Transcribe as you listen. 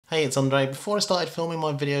Hey, it's Andre. Before I started filming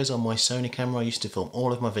my videos on my Sony camera, I used to film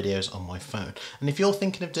all of my videos on my phone. And if you're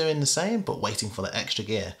thinking of doing the same, but waiting for the extra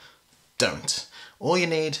gear, don't. All you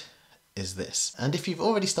need is this. And if you've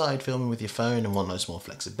already started filming with your phone and want loads more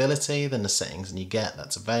flexibility than the settings and you get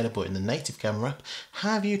that's available in the native camera app,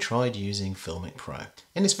 have you tried using Filmic Pro?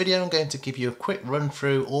 In this video, I'm going to give you a quick run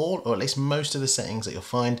through all, or at least most of the settings that you'll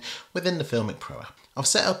find within the Filmic Pro app. I've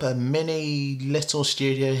set up a mini little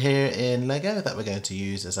studio here in Lego that we're going to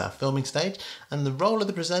use as our filming stage, and the role of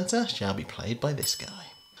the presenter shall be played by this guy.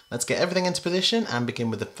 Let's get everything into position and begin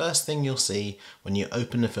with the first thing you'll see when you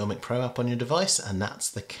open the Filmic Pro app on your device, and that's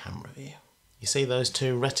the camera view. You see those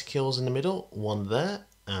two reticles in the middle, one there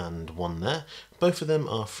and one there. Both of them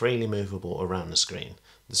are freely movable around the screen.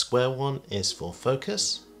 The square one is for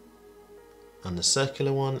focus and the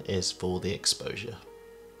circular one is for the exposure.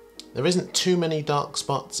 There isn't too many dark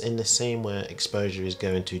spots in this scene where exposure is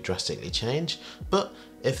going to drastically change, but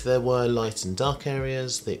if there were light and dark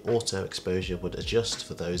areas, the auto exposure would adjust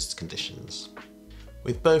for those conditions.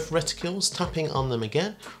 With both reticles, tapping on them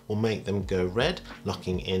again will make them go red,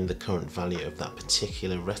 locking in the current value of that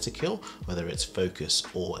particular reticle, whether it's focus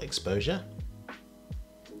or exposure.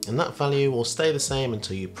 And that value will stay the same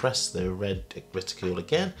until you press the red reticle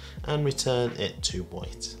again and return it to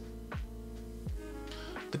white.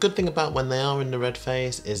 The good thing about when they are in the red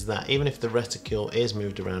phase is that even if the reticle is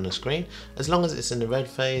moved around the screen, as long as it's in the red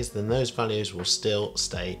phase, then those values will still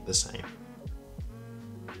stay the same.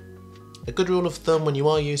 A good rule of thumb when you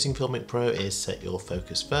are using Filmic Pro is set your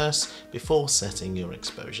focus first before setting your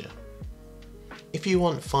exposure. If you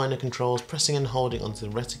want finer controls, pressing and holding onto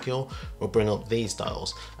the reticle will bring up these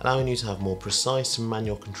dials, allowing you to have more precise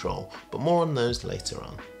manual control, but more on those later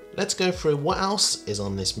on. Let's go through what else is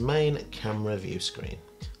on this main camera view screen.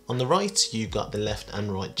 On the right, you've got the left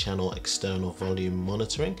and right channel external volume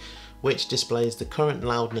monitoring, which displays the current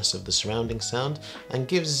loudness of the surrounding sound and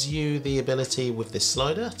gives you the ability with this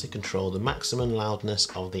slider to control the maximum loudness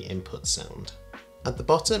of the input sound. At the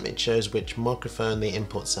bottom, it shows which microphone the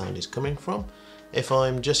input sound is coming from. If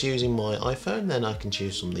I'm just using my iPhone, then I can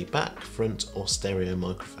choose from the back, front or stereo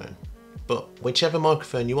microphone. But whichever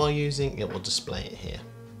microphone you are using, it will display it here.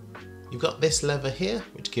 You've got this lever here,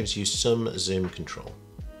 which gives you some zoom control.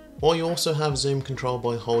 While you also have zoom control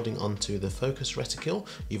by holding onto the focus reticle,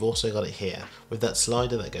 you've also got it here with that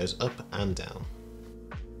slider that goes up and down.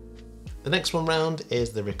 The next one round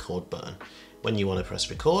is the record button. When you want to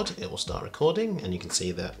press record, it will start recording and you can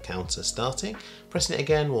see that counter starting. Pressing it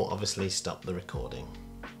again will obviously stop the recording.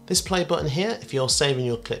 This play button here, if you're saving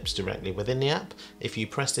your clips directly within the app, if you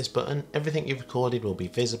press this button, everything you've recorded will be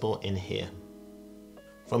visible in here.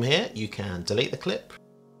 From here, you can delete the clip,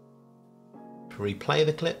 replay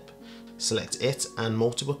the clip, select it and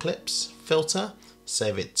multiple clips, filter,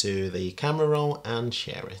 save it to the camera roll and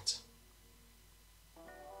share it.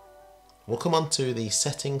 We'll come on to the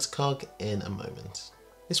settings cog in a moment.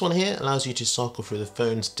 This one here allows you to cycle through the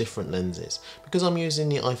phone's different lenses. Because I'm using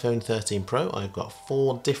the iPhone 13 Pro, I've got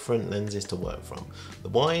 4 different lenses to work from. The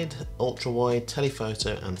wide, ultra wide,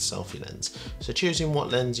 telephoto and selfie lens. So choosing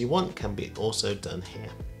what lens you want can be also done here.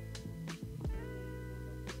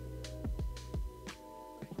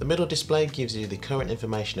 The middle display gives you the current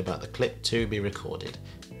information about the clip to be recorded.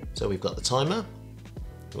 So we've got the timer,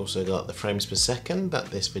 we've also got the frames per second that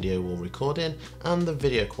this video will record in, and the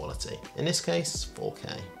video quality, in this case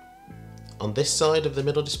 4K. On this side of the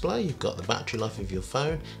middle display, you've got the battery life of your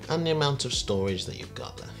phone and the amount of storage that you've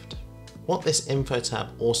got left. What this info tab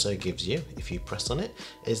also gives you, if you press on it,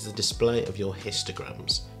 is the display of your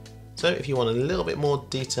histograms. So if you want a little bit more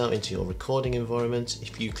detail into your recording environment,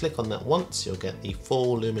 if you click on that once, you'll get the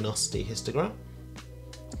full luminosity histogram.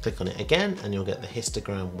 Click on it again and you'll get the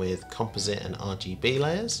histogram with composite and RGB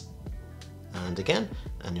layers. And again,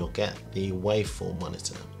 and you'll get the waveform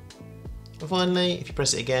monitor. And finally, if you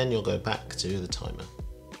press it again, you'll go back to the timer.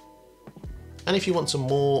 And if you want some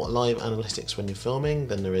more live analytics when you're filming,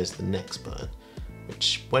 then there is the next button,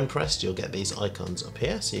 which when pressed, you'll get these icons up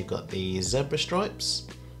here. So you've got the zebra stripes,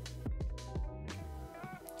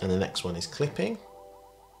 and the next one is clipping,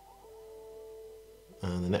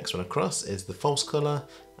 and the next one across is the false color,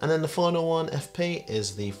 and then the final one, FP,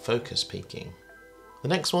 is the focus peaking. The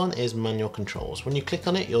next one is manual controls. When you click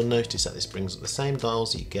on it, you'll notice that this brings up the same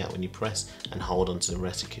dials that you get when you press and hold onto the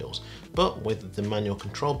reticles, but with the manual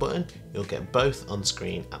control button, you'll get both on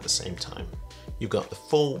screen at the same time. You've got the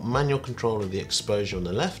full manual control of the exposure on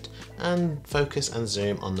the left and focus and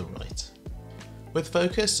zoom on the right. With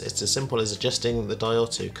focus, it's as simple as adjusting the dial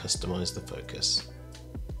to customize the focus.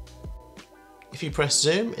 If you press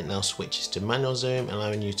zoom, it now switches to manual zoom,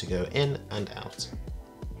 allowing you to go in and out.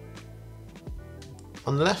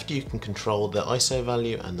 On the left you can control the ISO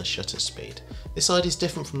value and the shutter speed. This side is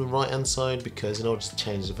different from the right hand side because in order to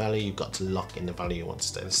change the value you've got to lock in the value you want to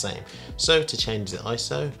stay the same. So to change the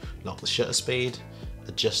ISO, lock the shutter speed,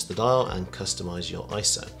 adjust the dial and customize your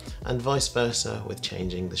ISO, and vice versa with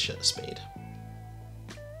changing the shutter speed.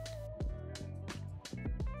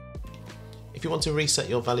 If you want to reset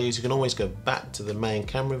your values, you can always go back to the main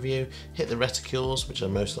camera view, hit the reticles, which are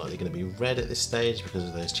most likely going to be red at this stage because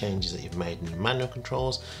of those changes that you've made in your manual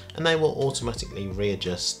controls, and they will automatically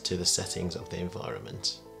readjust to the settings of the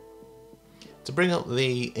environment. To bring up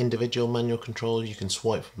the individual manual controls, you can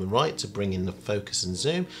swipe from the right to bring in the focus and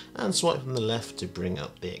zoom, and swipe from the left to bring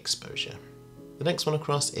up the exposure. The next one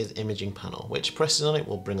across is imaging panel, which pressing on it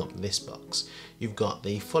will bring up this box. You've got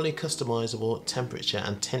the fully customizable temperature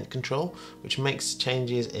and tint control, which makes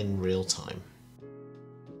changes in real time.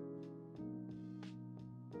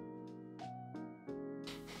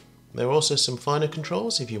 There are also some finer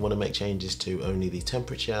controls if you want to make changes to only the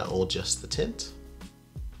temperature or just the tint.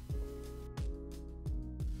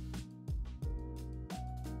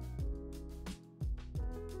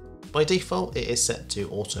 By default, it is set to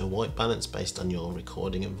auto white balance based on your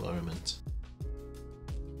recording environment.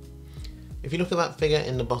 If you look at that figure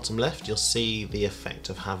in the bottom left, you'll see the effect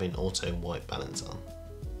of having auto white balance on.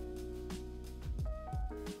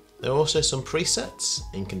 There are also some presets: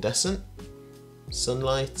 incandescent,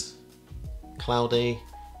 sunlight, cloudy,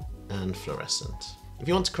 and fluorescent. If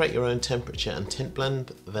you want to create your own temperature and tint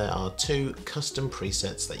blend, there are two custom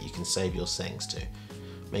presets that you can save your settings to.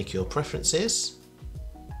 Make your preferences,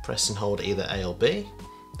 press and hold either A or B,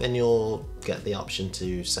 then you'll get the option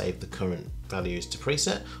to save the current values to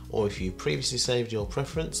preset, or if you previously saved your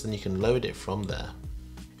preference, then you can load it from there.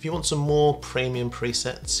 If you want some more premium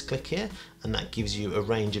presets, click here, and that gives you a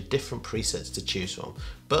range of different presets to choose from,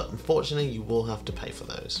 but unfortunately you will have to pay for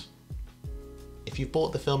those. If you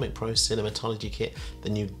bought the Filmic Pro Cinematology Kit,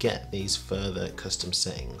 then you get these further custom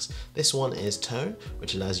settings. This one is tone,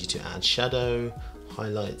 which allows you to add shadow,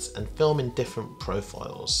 highlights, and film in different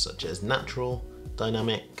profiles such as natural,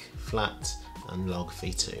 dynamic, flat, and log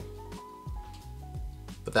v2.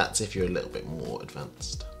 But that's if you're a little bit more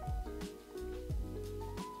advanced.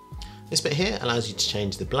 This bit here allows you to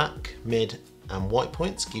change the black, mid, and white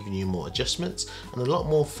points, giving you more adjustments and a lot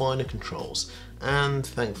more finer controls, and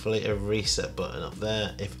thankfully a reset button up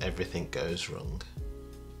there if everything goes wrong.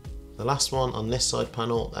 The last one on this side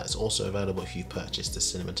panel that's also available if you purchase the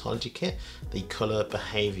Cinematology Kit, the Colour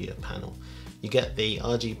Behaviour panel. You get the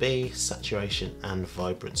RGB, saturation and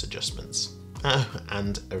vibrance adjustments. Oh,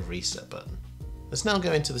 and a reset button. Let's now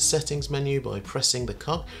go into the settings menu by pressing the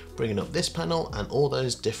cog, bringing up this panel and all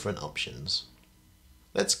those different options.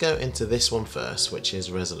 Let's go into this one first, which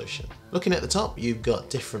is resolution. Looking at the top, you've got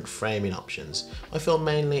different framing options. I film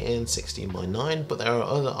mainly in 16:9, but there are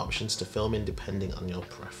other options to film in depending on your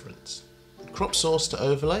preference. Crop source to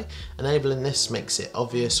overlay, enabling this makes it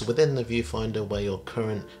obvious within the viewfinder where your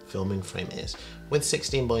current filming frame is. With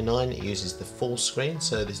 16:9 it uses the full screen,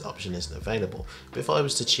 so this option isn't available. But if I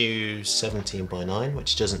was to choose 17:9,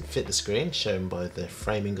 which doesn't fit the screen, shown by the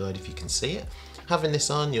framing guide if you can see it, having this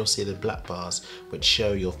on you'll see the black bars which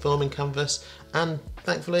show your filming canvas, and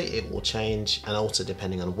thankfully it will change and alter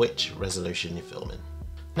depending on which resolution you're filming.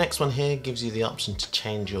 Next one here gives you the option to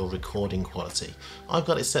change your recording quality. I've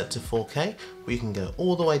got it set to 4K, but you can go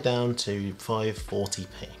all the way down to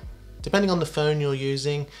 540p. Depending on the phone you're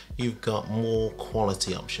using, you've got more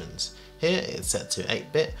quality options. Here it's set to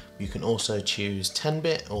 8-bit, you can also choose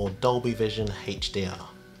 10-bit or Dolby Vision HDR.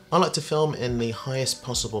 I like to film in the highest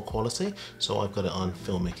possible quality, so I've got it on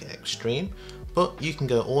Filmic Extreme, but you can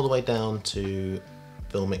go all the way down to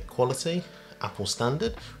Filmic Quality, Apple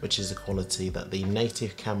Standard, which is the quality that the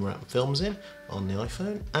native camera films in on the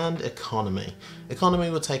iPhone, and Economy.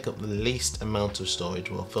 Economy will take up the least amount of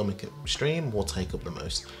storage, while Filmic Extreme will take up the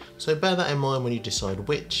most. So bear that in mind when you decide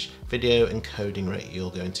which video encoding rate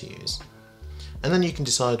you're going to use. And then you can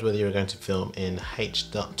decide whether you're going to film in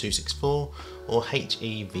H.264 or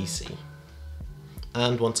HEVC.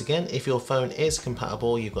 And once again, if your phone is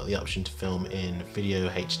compatible, you've got the option to film in video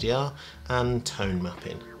HDR and tone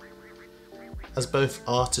mapping, as both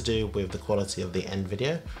are to do with the quality of the end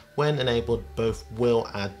video. When enabled, both will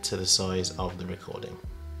add to the size of the recording.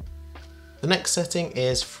 The next setting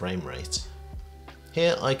is frame rate.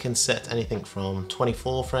 Here I can set anything from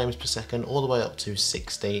 24 frames per second all the way up to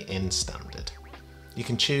 60 in standard. You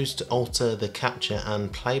can choose to alter the capture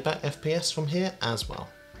and playback FPS from here as well.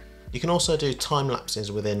 You can also do time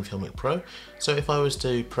lapses within Filmic Pro, so if I was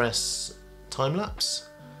to press time lapse,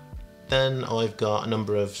 then I've got a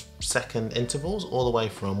number of second intervals all the way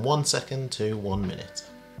from 1 second to 1 minute.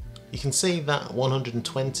 You can see that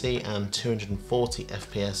 120 and 240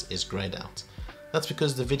 FPS is greyed out. That's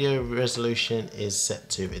because the video resolution is set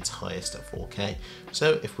to its highest at 4K.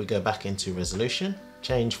 So if we go back into resolution,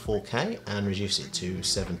 change 4K and reduce it to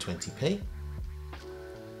 720p,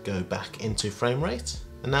 go back into frame rate,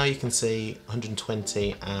 and now you can see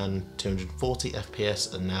 120 and 240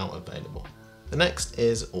 FPS are now available. The next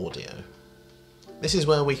is audio. This is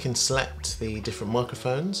where we can select the different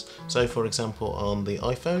microphones. So for example, on the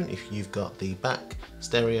iPhone, if you've got the back,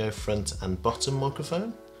 stereo, front and bottom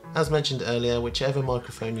microphone, as mentioned earlier, whichever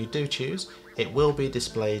microphone you do choose, it will be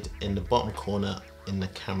displayed in the bottom corner in the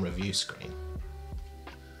camera view screen.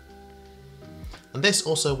 And this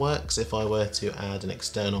also works if I were to add an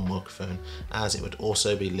external microphone, as it would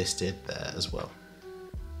also be listed there as well.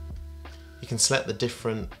 You can select the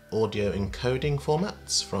different audio encoding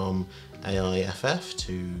formats from AIFF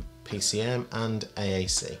to PCM and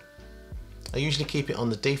AAC. I usually keep it on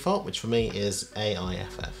the default, which for me is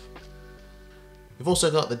AIFF. We've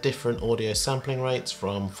also got the different audio sampling rates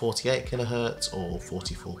from 48 kHz or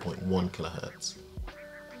 44.1 kHz.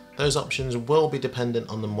 Those options will be dependent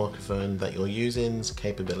on the microphone that you're using's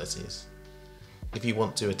capabilities. If you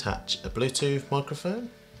want to attach a Bluetooth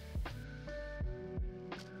microphone,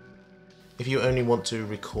 if you only want to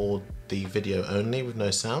record the video only with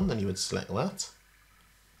no sound, then you would select that.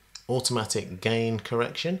 Automatic gain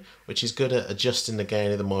correction, which is good at adjusting the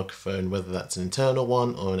gain of the microphone, whether that's an internal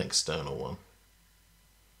one or an external one.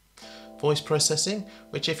 Voice processing,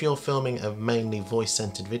 which if you're filming a mainly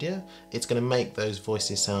voice-centered video, it's going to make those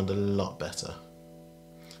voices sound a lot better.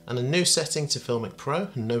 And a new setting to Filmic Pro,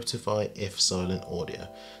 notify if silent audio.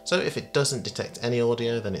 So if it doesn't detect any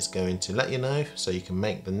audio, then it's going to let you know so you can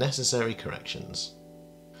make the necessary corrections.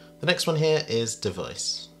 The next one here is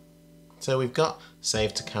device. So we've got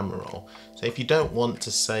save to camera roll. So if you don't want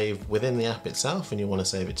to save within the app itself and you want to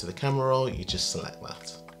save it to the camera roll, you just select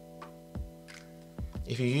that.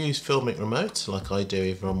 If you use Filmic Remote, like I do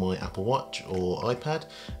either on my Apple Watch or iPad,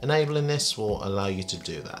 enabling this will allow you to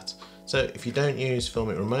do that. So if you don't use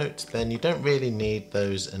Filmic Remote, then you don't really need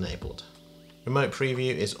those enabled. Remote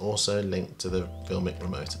Preview is also linked to the Filmic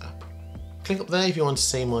Remote app. Click up there if you want to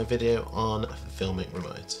see my video on Filmic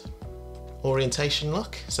Remote. Orientation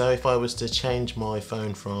lock, so if I was to change my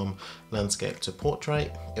phone from landscape to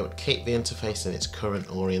portrait, it would keep the interface in its current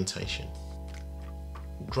orientation.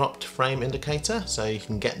 Dropped frame indicator, so you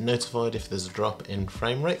can get notified if there's a drop in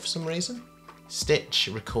frame rate for some reason. Stitch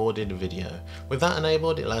recorded video. With that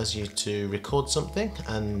enabled, it allows you to record something,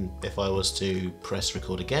 and if I was to press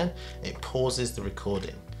record again, it pauses the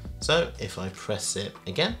recording. So if I press it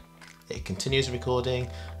again, it continues recording,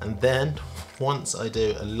 and then once I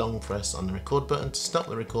do a long press on the record button to stop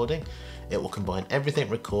the recording, it will combine everything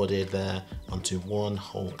recorded there onto one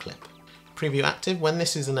whole clip. Preview active, when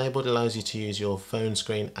this is enabled, it allows you to use your phone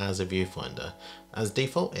screen as a viewfinder. As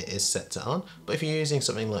default, it is set to on, but if you're using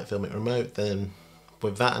something like Filmic Remote, then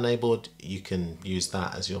with that enabled, you can use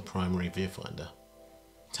that as your primary viewfinder.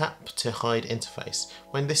 Tap to hide interface.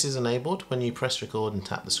 When this is enabled, when you press record and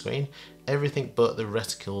tap the screen, everything but the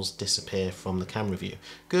reticles disappear from the camera view.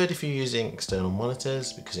 Good if you're using external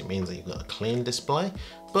monitors because it means that you've got a clean display,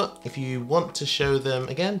 but if you want to show them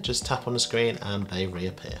again, just tap on the screen and they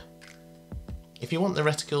reappear. If you want the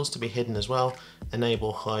reticles to be hidden as well,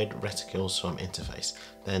 enable hide reticles from interface.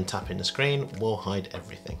 Then tapping the screen will hide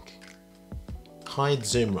everything. Hide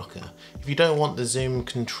zoom rocker. If you don't want the zoom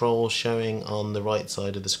control showing on the right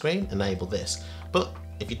side of the screen, enable this. But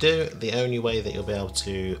if you do, the only way that you'll be able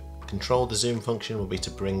to control the zoom function will be to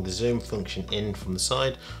bring the zoom function in from the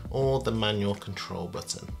side or the manual control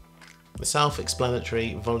button. The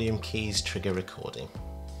self-explanatory volume keys trigger recording.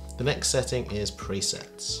 The next setting is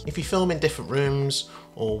presets. If you film in different rooms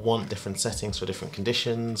or want different settings for different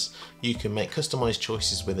conditions, you can make customized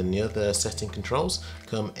choices within the other setting controls,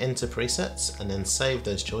 come into presets and then save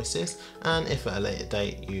those choices, and if at a later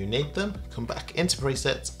date you need them, come back into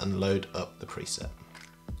presets and load up the preset.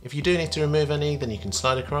 If you do need to remove any, then you can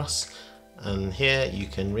slide across, and here you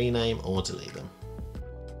can rename or delete them.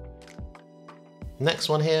 Next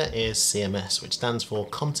one here is CMS, which stands for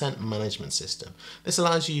Content Management System. This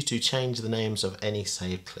allows you to change the names of any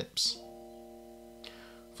saved clips.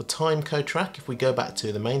 For time code track, if we go back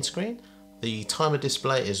to the main screen, the timer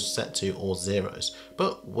display is set to all zeros,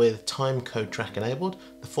 but with time code track enabled,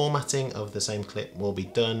 the formatting of the same clip will be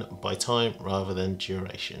done by time rather than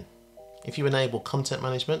duration. If you enable content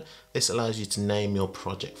management, this allows you to name your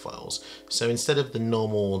project files. So instead of the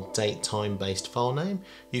normal date time based file name,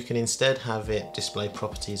 you can instead have it display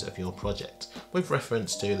properties of your project with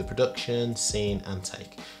reference to the production, scene and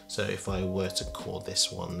take. So if I were to call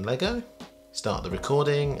this one Lego, start the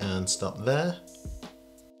recording and stop there.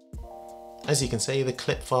 As you can see, the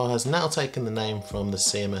clip file has now taken the name from the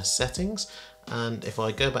CMS settings, and if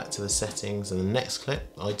I go back to the settings and the next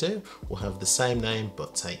clip I do will have the same name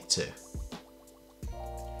but take 2.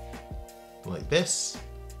 Like this.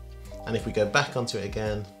 And if we go back onto it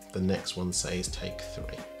again, the next one says take 3.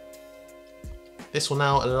 This will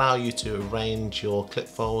now allow you to arrange your clip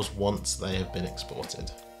files once they have been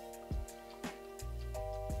exported.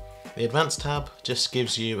 The Advanced tab just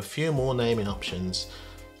gives you a few more naming options.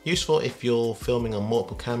 Useful if you're filming on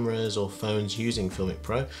multiple cameras or phones using Filmic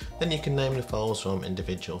Pro, then you can name the files from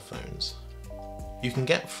individual phones. You can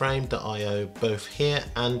get frame.io both here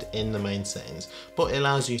and in the main settings, but it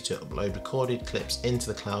allows you to upload recorded clips into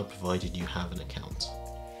the cloud provided you have an account.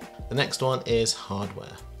 The next one is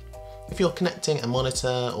hardware. If you're connecting a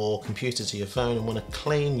monitor or computer to your phone and want a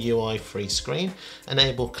clean UI-free screen,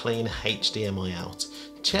 enable clean HDMI out.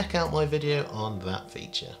 Check out my video on that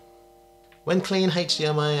feature. When clean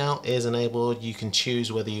HDMI out is enabled, you can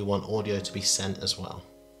choose whether you want audio to be sent as well.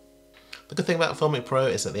 The good thing about Filmic Pro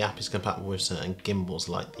is that the app is compatible with certain gimbals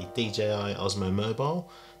like the DJI Osmo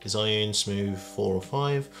Mobile, the Zhiyun Smooth 4 or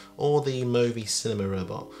 5, or the Movi Cinema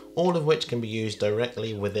Robot, all of which can be used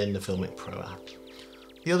directly within the Filmic Pro app.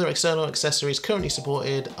 The other external accessories currently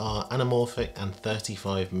supported are anamorphic and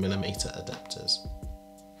 35mm adapters.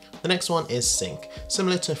 The next one is Sync,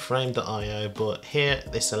 similar to frame.io, but here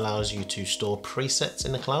this allows you to store presets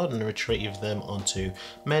in the cloud and retrieve them onto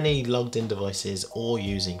many logged in devices or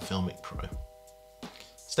using Filmic Pro.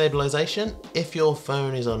 Stabilisation, if your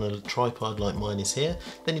phone is on a tripod like mine is here,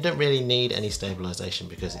 then you don't really need any stabilisation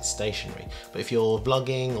because it's stationary. But if you're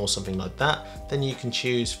vlogging or something like that, then you can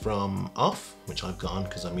choose from off, which I've got on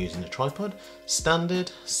because I'm using a tripod,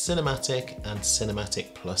 standard, cinematic and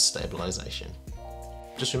cinematic plus stabilisation.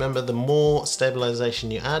 Just remember, the more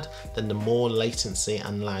stabilisation you add, then the more latency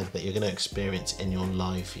and lag that you're going to experience in your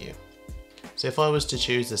live view. So if I was to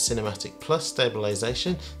choose the cinematic plus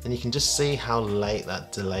stabilisation, then you can just see how late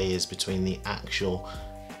that delay is between the actual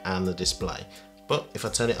and the display. But if I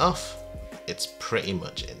turn it off, it's pretty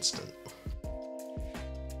much instant.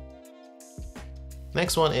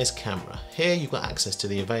 Next one is camera. Here you've got access to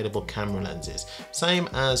the available camera lenses, same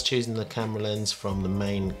as choosing the camera lens from the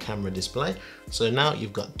main camera display. So now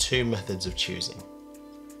you've got 2 methods of choosing.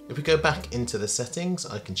 If we go back into the settings,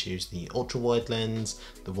 I can choose the ultra wide lens,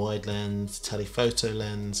 the wide lens, telephoto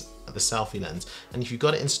lens, the selfie lens, and if you've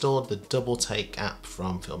got it installed, the double take app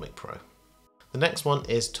from Filmic Pro. The next one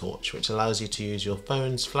is torch, which allows you to use your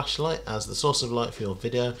phone's flashlight as the source of light for your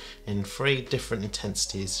video in 3 different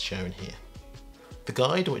intensities shown here. The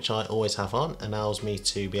guide, which I always have on, allows me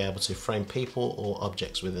to be able to frame people or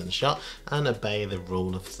objects within the shot and obey the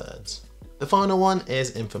rule of thirds. The final one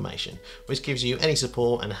is information, which gives you any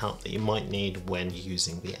support and help that you might need when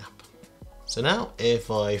using the app. So now, if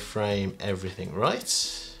I frame everything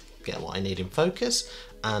right, get what I need in focus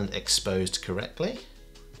and exposed correctly,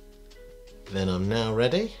 then I'm now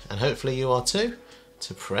ready, and hopefully you are too,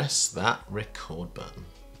 to press that record button.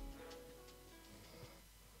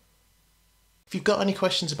 If you've got any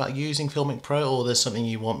questions about using Filmic Pro, or there's something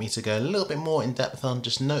you want me to go a little bit more in depth on,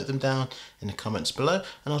 just note them down in the comments below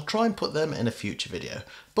and I'll try and put them in a future video.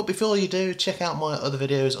 But before you do, check out my other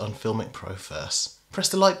videos on Filmic Pro first. Press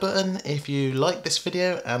the like button if you like this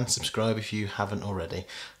video and subscribe if you haven't already.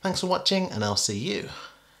 Thanks for watching and I'll see you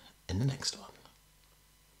in the next one.